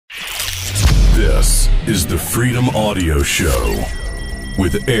This is the Freedom Audio Show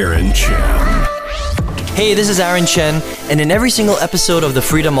with Aaron Chen. Hey, this is Aaron Chen, and in every single episode of the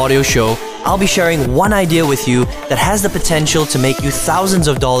Freedom Audio Show, I'll be sharing one idea with you that has the potential to make you thousands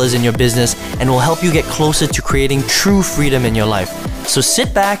of dollars in your business and will help you get closer to creating true freedom in your life. So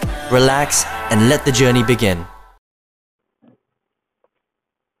sit back, relax, and let the journey begin.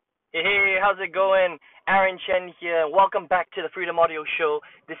 Hey, how's it going? Aaron Chen here. Welcome back to the Freedom Audio Show.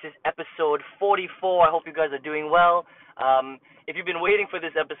 This is episode 44. I hope you guys are doing well. If you've been waiting for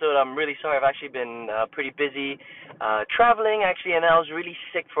this episode, I'm really sorry. I've actually been pretty busy traveling, actually, and I was really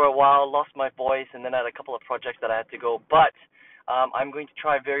sick for a while, lost my voice, and then I had a couple of projects that I had to go. But I'm going to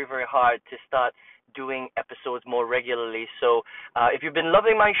try very, very hard to start doing episodes more regularly. So if you've been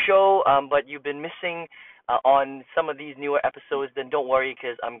loving my show, but you've been missing on some of these newer episodes, then don't worry,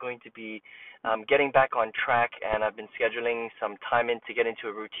 because I'm going to be getting back on track, and I've been scheduling some time in to get into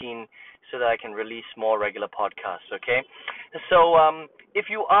a routine so that I can release more regular podcasts, okay? So if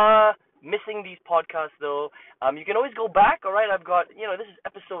you are missing these podcasts, though, you can always go back, all right? I've got, this is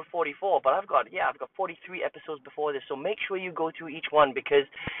episode 44, but I've got 43 episodes before this, so make sure you go through each one, because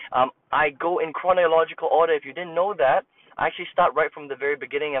I go in chronological order. If you didn't know that, I actually start right from the very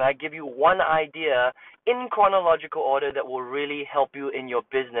beginning, and I give you one idea in chronological order that will really help you in your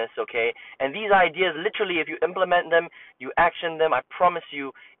business, okay? And these ideas, literally, if you implement them, you action them, I promise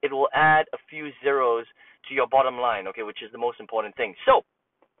you, it will add a few zeros to your bottom line, okay, which is the most important thing. So,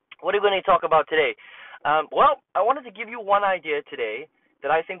 what are we going to talk about today? Well, I wanted to give you one idea today that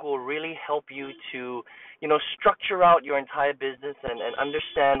I think will really help you to, structure out your entire business and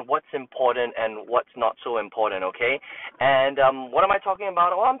understand what's important and what's not so important, okay? And what am I talking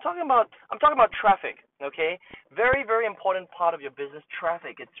about? Well, I'm talking about traffic, okay? Very, very important part of your business,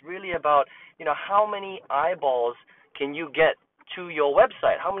 traffic. It's really about, how many eyeballs can you get to your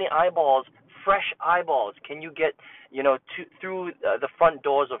website? How many eyeballs, fresh eyeballs, can you get, through the front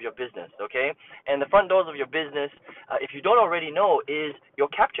doors of your business, okay? And the front doors of your business, if you don't already know, is your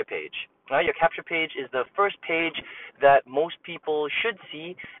capture page. Your capture page is the first page that most people should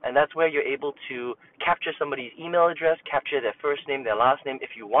see, and that's where you're able to capture somebody's email address, capture their first name, their last name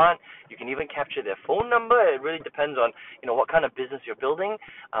if you want. You can even capture their phone number. It really depends on, what kind of business you're building.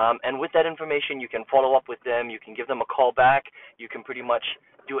 And with that information, you can follow up with them. You can give them a call back. You can pretty much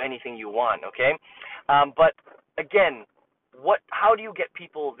do anything you want, okay? But again, how do you get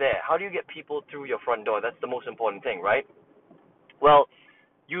people there? How do you get people through your front door? That's the most important thing, right? Well,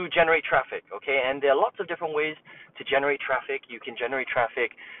 you generate traffic, okay? And there are lots of different ways to generate traffic. You can generate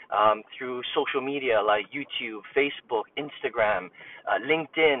traffic through social media like YouTube, Facebook, Instagram,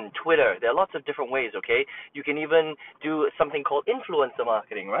 LinkedIn, Twitter. There are lots of different ways, okay? You can even do something called influencer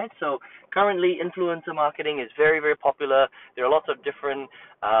marketing, right? So currently, influencer marketing is very, very popular. There are lots of different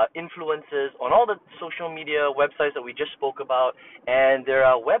influencers on all the social media websites that we just spoke about, and there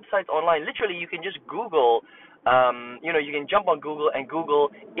are websites online. Literally, you can just Google you can jump on Google and Google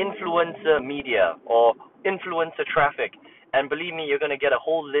influencer media or influencer traffic, and believe me, you're going to get a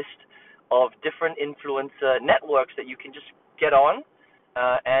whole list of different influencer networks that you can just get on,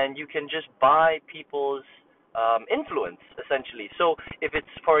 and you can just buy people's influence, essentially. So if it's,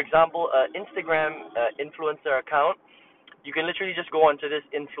 for example, an Instagram influencer account, you can literally just go onto this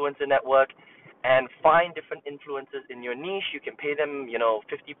influencer network and find different influencers in your niche. You can pay them, $50,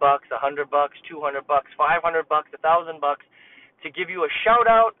 $100, $200, $500, $1,000 to give you a shout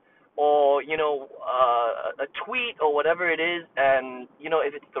out or, a tweet or whatever it is. And,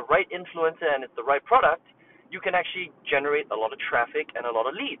 if it's the right influencer and it's the right product, you can actually generate a lot of traffic and a lot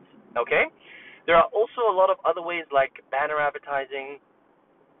of leads, okay? There are also a lot of other ways like banner advertising.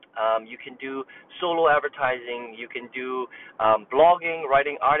 You can do solo advertising. You can do blogging,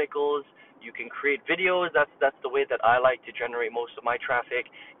 writing articles. You can create videos. That's the way that I like to generate most of my traffic.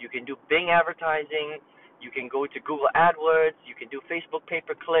 You can do Bing advertising. You can go to Google AdWords. You can do Facebook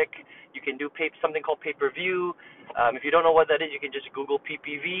pay-per-click. You can do something called pay-per-view. If you don't know what that is, you can just Google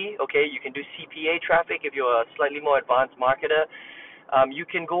PPV. Okay, you can do CPA traffic if you're a slightly more advanced marketer. You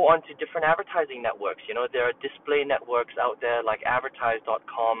can go on to different advertising networks. There are display networks out there like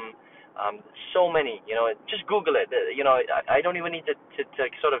advertise.com. So many, just Google it. I don't even need to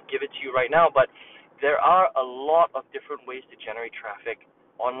sort of give it to you right now, but there are a lot of different ways to generate traffic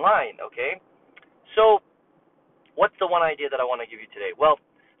online, okay? So what's the one idea that I want to give you today? Well,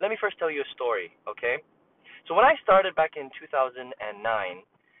 let me first tell you a story, okay? So when I started back in 2009,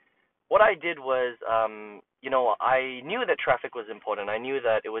 what I did was, I knew that traffic was important. I knew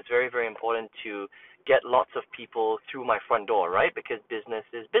that it was very, very important to get lots of people through my front door, right? Because business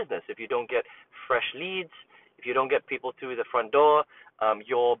is business. If you don't get fresh leads, if you don't get people through the front door,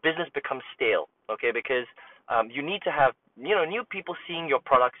 your business becomes stale, okay? Because you need to have, new people seeing your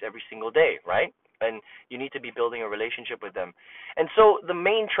products every single day, right? And you need to be building a relationship with them. And so the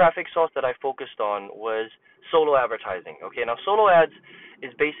main traffic source that I focused on was solo advertising. Okay, now solo ads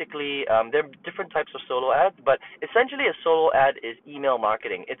is basically, there are different types of solo ads, but essentially a solo ad is email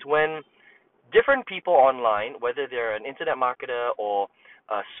marketing. It's when different people online, whether they're an internet marketer or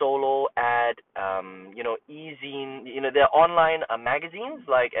a solo ad, e-zine, they're online magazines,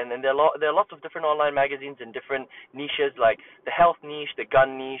 and then there are lots of different online magazines in different niches, like the health niche, the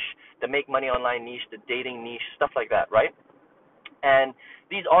gun niche, the make money online niche, the dating niche, stuff like that, right? And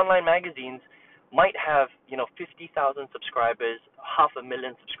these online magazines might have, 50,000 subscribers,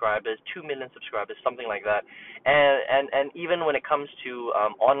 500,000 subscribers, 2 million subscribers, something like that. And even when it comes to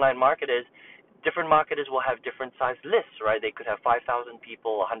online marketers, different marketers will have different sized lists, right? They could have 5,000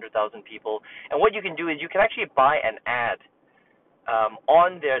 people, 100,000 people. And what you can do is you can actually buy an ad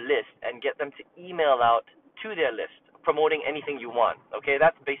on their list and get them to email out to their list, promoting anything you want. Okay,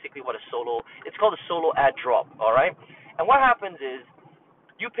 that's basically what it's called a solo ad drop, all right? And what happens is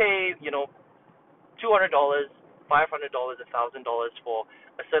you pay, $200, $500, $1,000 for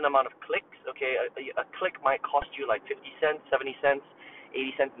a certain amount of clicks. Okay, a click might cost you like 50 cents, 70 cents,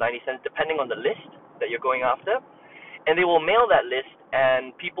 80 cents, 90 cents, depending on the list that you're going after. And they will mail that list,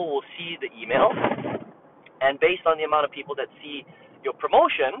 and people will see the email. And based on the amount of people that see your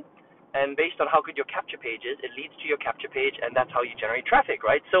promotion, and based on how good your capture page is, it leads to your capture page, and that's how you generate traffic,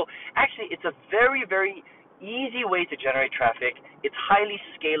 right? So actually, it's a very, very easy way to generate traffic. It's highly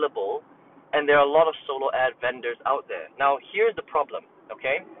scalable, and there are a lot of solo ad vendors out there. Now, here's the problem,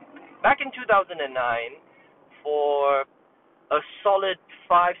 okay? Back in 2009, for a solid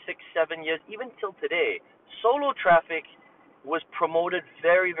 5, 6, 7 years, even till today, solo traffic was promoted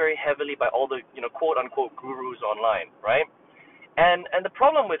very, very heavily by all the, quote-unquote gurus online, right? And the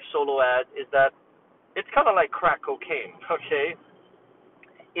problem with solo ads is that it's kind of like crack cocaine, okay?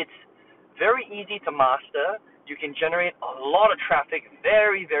 It's very easy to master. You can generate a lot of traffic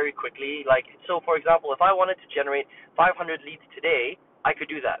very, very quickly. So for example, if I wanted to generate 500 leads today, I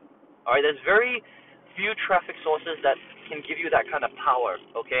could do that. All right, there's very few traffic sources that can give you that kind of power,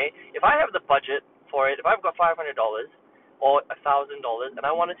 okay? If I have the budget for it, if I've got $500 or $1,000 and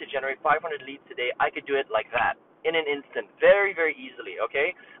I wanted to generate 500 leads today, I could do it like that in an instant, very, very easily,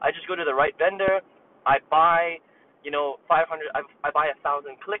 okay? I just go to the right vendor, I buy, 500, I buy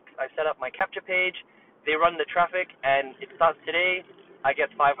 1,000 clicks, I set up my capture page, they run the traffic, and it starts today, I get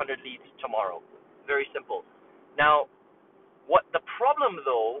 500 leads tomorrow. Very simple. Now, what the problem,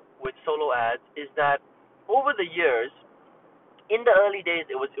 though, with solo ads is that over the years, in the early days,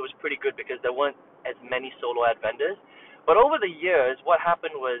 it was pretty good because there weren't as many solo ad vendors. But over the years, what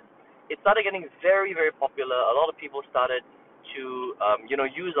happened was it started getting very, very popular. A lot of people started to,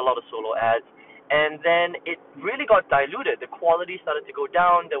 use a lot of solo ads. And then it really got diluted. The quality started to go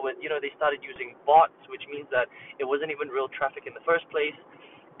down. There was, they started using bots, which means that it wasn't even real traffic in the first place.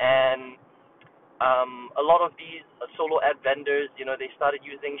 And a lot of these solo ad vendors, they started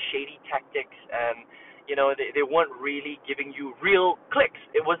using shady tactics, and they weren't really giving you real clicks.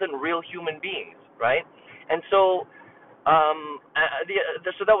 It wasn't real human beings, right? And so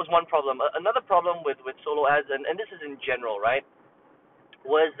so that was one problem. Another problem with solo ads, and this is in general, right,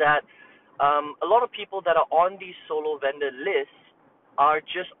 was that a lot of people that are on these solo vendor lists are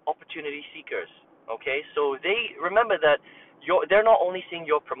just opportunity seekers, okay? So they remember that they're not only seeing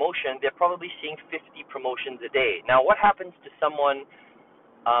your promotion, they're probably seeing 50 promotions a day. Now, what happens to someone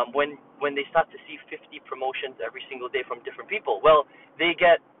when they start to see 50 promotions every single day from different people? Well, they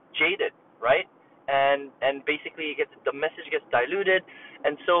get jaded, right? And basically the message gets diluted,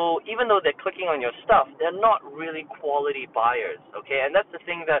 and so even though they're clicking on your stuff, they're not really quality buyers, okay? And that's the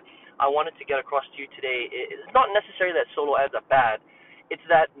thing that I wanted to get across to you today. It's not necessarily that solo ads are bad, it's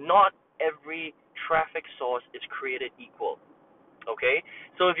that not every traffic source is created equal, okay?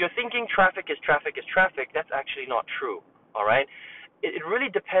 So if you're thinking traffic is traffic, that's actually not true, all right? It really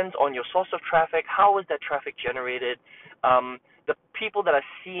depends on your source of traffic. How is that traffic generated? The people that are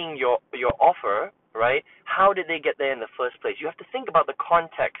seeing your offer, right, how did they get there in the first place? You have to think about the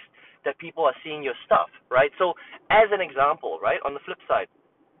context that people are seeing your stuff, right? So as an example, right, on the flip side,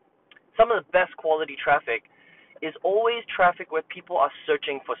 some of the best quality traffic is always traffic where people are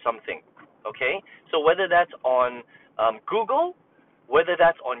searching for something, okay? So whether that's on Google, whether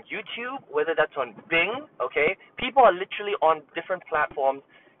that's on YouTube, whether that's on Bing, okay? People are literally on different platforms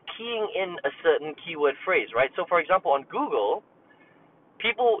keying in a certain keyword phrase, right? So for example, on Google,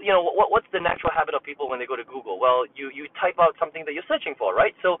 people, what's the natural habit of people when they go to Google? Well, you type out something that you're searching for,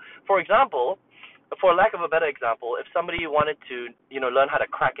 right? So for example, for lack of a better example, if somebody wanted to, learn how to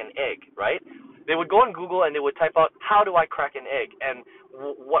crack an egg, right? They would go on Google and they would type out, how do I crack an egg? And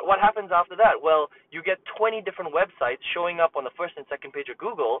what happens after that? Well, you get 20 different websites showing up on the first and second page of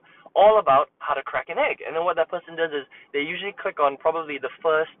Google all about how to crack an egg. And then what that person does is they usually click on probably the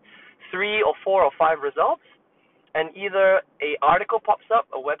first 3 or 4 or 5 results, and either a article pops up,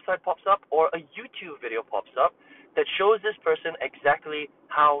 a website pops up, or a YouTube video pops up that shows this person exactly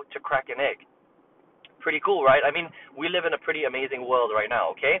how to crack an egg. Pretty cool, right? I mean, we live in a pretty amazing world right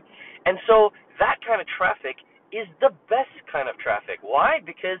now, okay? And so that kind of traffic is the best kind of traffic. Why?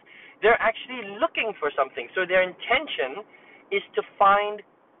 Because they're actually looking for something. So their intention is to find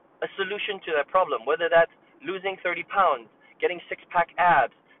a solution to their problem, whether that's losing 30 pounds, getting six-pack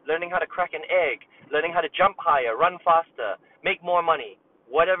abs, learning how to crack an egg, learning how to jump higher, run faster, make more money,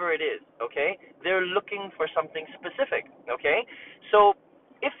 whatever it is, okay? They're looking for something specific, okay? So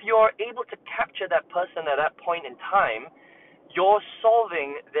if you're able to capture that person at that point in time, you're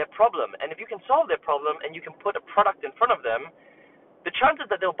solving their problem. And if you can solve their problem and you can put a product in front of them, the chances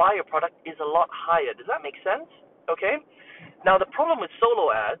that they'll buy your product is a lot higher. Does that make sense? Okay? Now, the problem with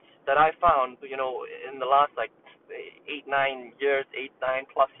solo ads that I found, in the last 8, 9 years, 8, 9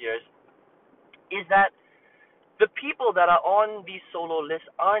 plus years, is that the people that are on these solo lists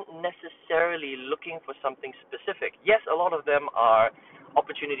aren't necessarily looking for something specific. Yes, a lot of them are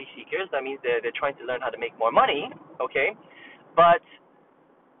opportunity seekers. That means they're trying to learn how to make more money, okay? But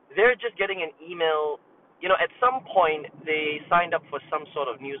they're just getting an email. At some point, they signed up for some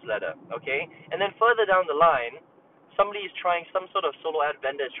sort of newsletter, okay? And then further down the line, somebody is trying, some sort of solo ad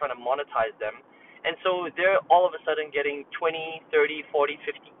vendor is trying to monetize them. And so they're all of a sudden getting 20, 30, 40,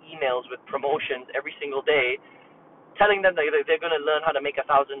 50 emails with promotions every single day, telling them that they're going to learn how to make $1,000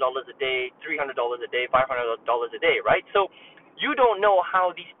 a day, $300 a day, $500 a day, right? So you don't know how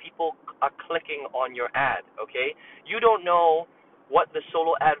these people are clicking on your ad, okay? You don't know what the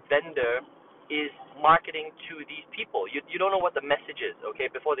solo ad vendor is marketing to these people. You don't know what the message is, okay,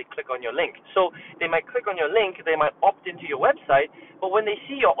 before they click on your link. So they might click on your link, they might opt into your website, but when they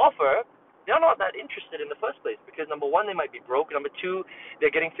see your offer, they're not that interested in the first place because, number one, they might be broke. Number two,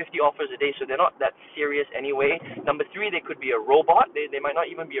 they're getting 50 offers a day, so they're not that serious anyway. Number three, they could be a robot. They might not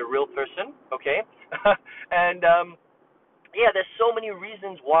even be a real person, okay? And, there's so many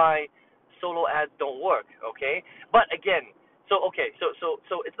reasons why solo ads don't work, okay? But again, so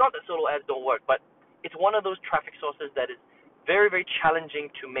it's not that solo ads don't work, but it's one of those traffic sources that is very, very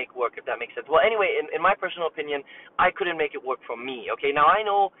challenging to make work, if that makes sense. Well, anyway, in my personal opinion, I couldn't make it work for me, okay? Now, I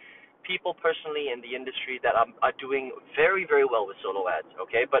know people personally in the industry that are doing very, very well with solo ads,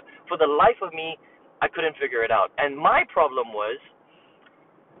 okay? But for the life of me, I couldn't figure it out. And my problem was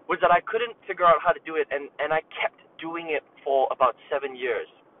that I couldn't figure out how to do it, and I kept doing it for about 7 years,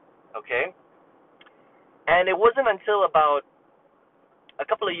 okay? And it wasn't until about a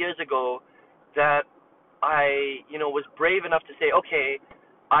couple of years ago that I, was brave enough to say, okay,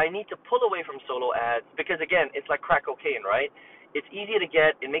 I need to pull away from solo ads because, again, it's like crack cocaine, right? It's easy to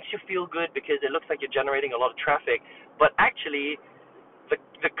get. It makes you feel good because it looks like you're generating a lot of traffic. But actually,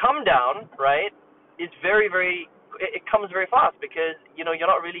 the come down, right, is very, very, it comes very fast because, you're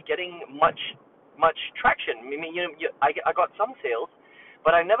not really getting much traction. I mean, I got some sales,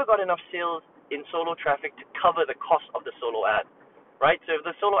 but I never got enough sales in solo traffic to cover the cost of the solo ad, right? So if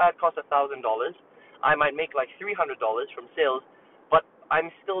the solo ad costs $1,000, I might make like $300 from sales, but I'm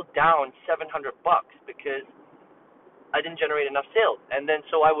still down $700 because I didn't generate enough sales. And then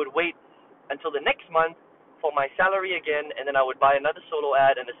so I would wait until the next month for my salary again, and then I would buy another solo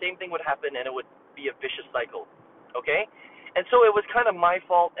ad, and the same thing would happen, and it would be a vicious cycle, okay? And so it was kind of my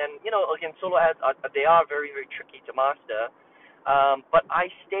fault, and, again, solo ads, they are very, very tricky to master, but I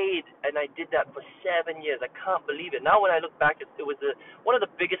stayed, and I did that for 7 years. I can't believe it. Now when I look back, it was one of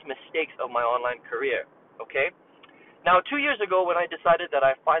the biggest mistakes of my online career, okay? Now, 2 years ago, when I decided that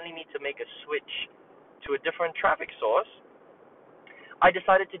I finally need to make a switch to a different traffic source, I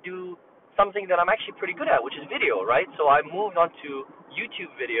decided to do something that I'm actually pretty good at, which is video, right? So I moved on to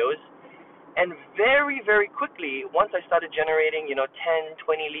YouTube videos, and very, very quickly, once I started generating, 10,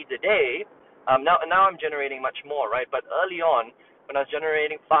 20 leads a day, now I'm generating much more, right? But early on, when I was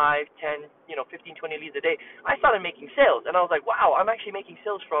generating 5, 10, 15, 20 leads a day, I started making sales, and I was like, wow, I'm actually making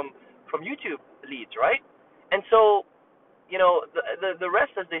sales from YouTube leads, right? And so, the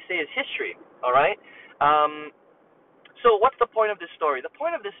rest, as they say, is history, all right? So what's the point of this story? The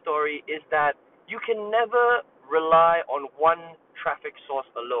point of this story is that you can never rely on one traffic source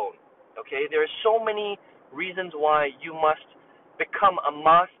alone, okay? There are so many reasons why you must become a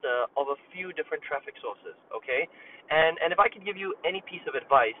master of a few different traffic sources, okay? And if I could give you any piece of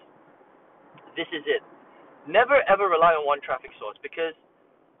advice, this is it. Never ever rely on one traffic source, because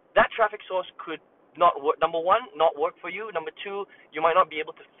that traffic source could not work. Number one, not work for you. Number two, you might not be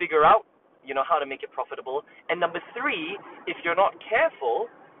able to figure out, how to make it profitable. And number three, if you're not careful,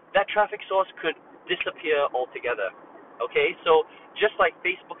 that traffic source could disappear altogether. Okay, so just like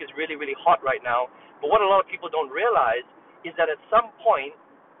Facebook is really, really hot right now, but what a lot of people don't realize is that at some point,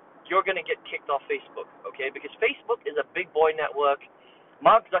 you're going to get kicked off Facebook, okay? Because Facebook is a big boy network.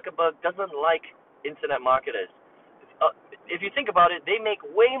 Mark Zuckerberg doesn't like internet marketers. If you think about it, they make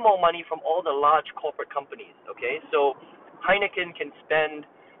way more money from all the large corporate companies, okay? So Heineken can spend,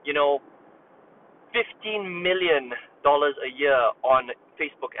 $15 million a year on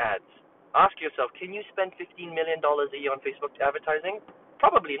Facebook ads. Ask yourself, can you spend $15 million a year on Facebook advertising?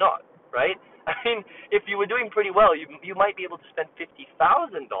 Probably not, right? I mean, if you were doing pretty well, you might be able to spend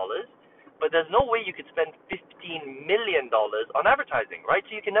 $50,000, but there's no way you could spend $15 million on advertising, right?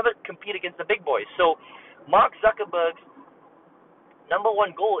 So you can never compete against the big boys. So Mark Zuckerberg's number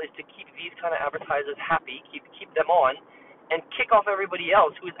one goal is to keep these kind of advertisers happy, keep them on, and kick off everybody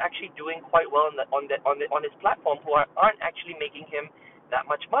else who is actually doing quite well on his platform, who aren't actually making him that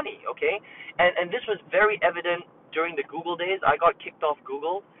much money, okay? And this was very evident during the Google days. I got kicked off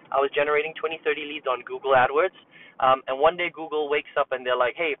Google. I was generating 20, 30 leads on Google AdWords, and one day Google wakes up and they're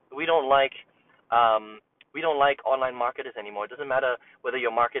like, hey, we don't like online marketers anymore. It doesn't matter whether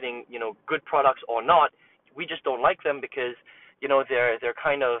you're marketing, good products or not. We just don't like them because, they're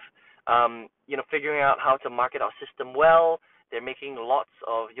kind of, figuring out how to market our system well. They're making lots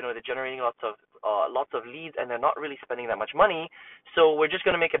of, they're generating lots of leads, and they're not really spending that much money. So we're just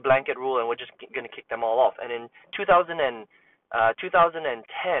going to make a blanket rule, and we're just going to kick them all off. And in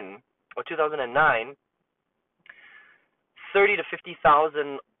 2010 or 2009, 30 to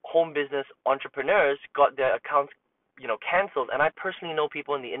 50,000 home business entrepreneurs got their accounts, canceled. And I personally know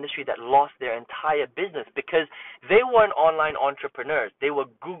people in the industry that lost their entire business because they weren't online entrepreneurs. They were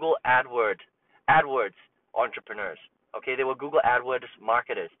Google AdWords entrepreneurs. Okay, they were Google AdWords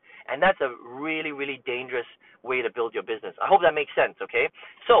marketers. And that's a really, really dangerous way to build your business. I hope that makes sense, okay?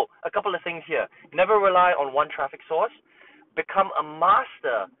 So, a couple of things here. Never rely on one traffic source. Become a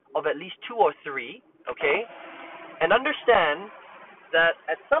master of at least 2 or 3, okay? And understand that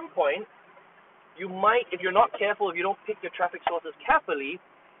at some point, you might, if you're not careful, if you don't pick your traffic sources carefully,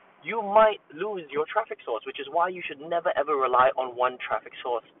 you might lose your traffic source, which is why you should never, ever rely on one traffic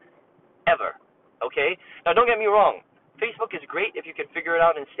source, ever, okay? Now, don't get me wrong. Facebook is great if you can figure it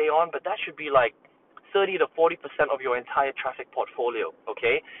out and stay on, but that should be like 30 to 40% of your entire traffic portfolio,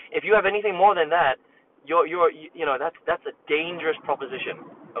 okay? If you have anything more than that, that's a dangerous proposition,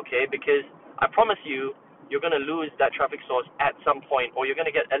 okay? Because I promise you, you're going to lose that traffic source at some point, or you're going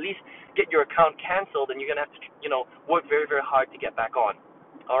to at least get your account canceled, and you're going to have to, work very, very hard to get back on.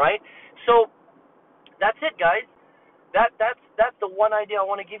 All right? So that's it, guys. That's the one idea I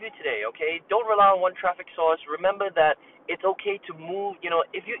want to give you today, okay? Don't rely on one traffic source. Remember that it's okay to move,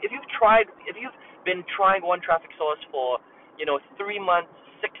 if you've been trying one traffic source for, 3 months,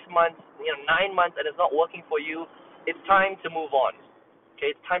 6 months, 9 months, and it's not working for you, it's time to move on.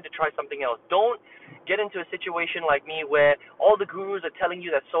 Okay, it's time to try something else. Don't get into a situation like me where all the gurus are telling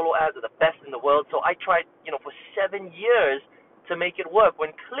you that solo ads are the best in the world. So I tried, for 7 years to make it work when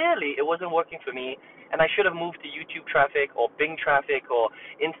clearly it wasn't working for me, and I should have moved to YouTube traffic or Bing traffic or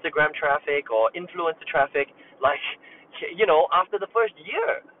Instagram traffic or influencer traffic, after the first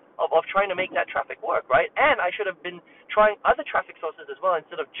year of trying to make that traffic work, right? And I should have been trying other traffic sources as well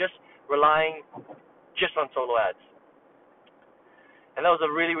instead of just relying just on solo ads. And that was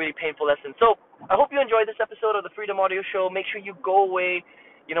a really, really painful lesson. So I hope you enjoyed this episode of the Freedom Audio Show. Make sure you go away,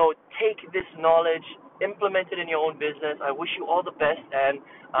 take this knowledge, implement it in your own business. I wish you all the best, and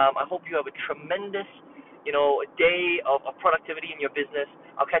I hope you have a tremendous, day of productivity in your business.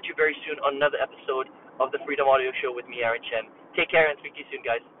 I'll catch you very soon on another episode of the Freedom Audio Show with me, Aaron Chen. Take care and speak to you soon,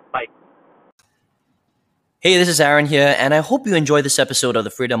 guys. Bye. Hey, this is Aaron here, and I hope you enjoyed this episode of the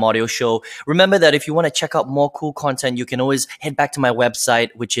Freedom Audio Show. Remember that if you want to check out more cool content, you can always head back to my website,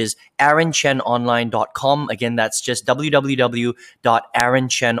 which is aaronchenonline.com. Again, that's just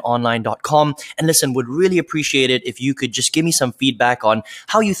www.aaronchenonline.com. And listen, would really appreciate it if you could just give me some feedback on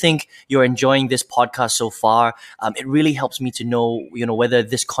how you think you're enjoying this podcast so far. It really helps me to know, whether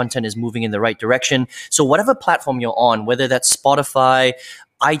this content is moving in the right direction. So whatever platform you're on, whether that's Spotify,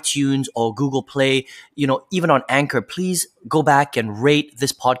 iTunes or Google Play, even on Anchor, please go back and rate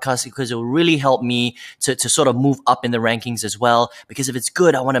this podcast because it will really help me to sort of move up in the rankings as well. Because if it's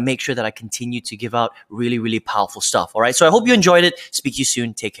good, I want to make sure that I continue to give out really, really powerful stuff. All right. So I hope you enjoyed it. Speak to you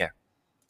soon. Take care.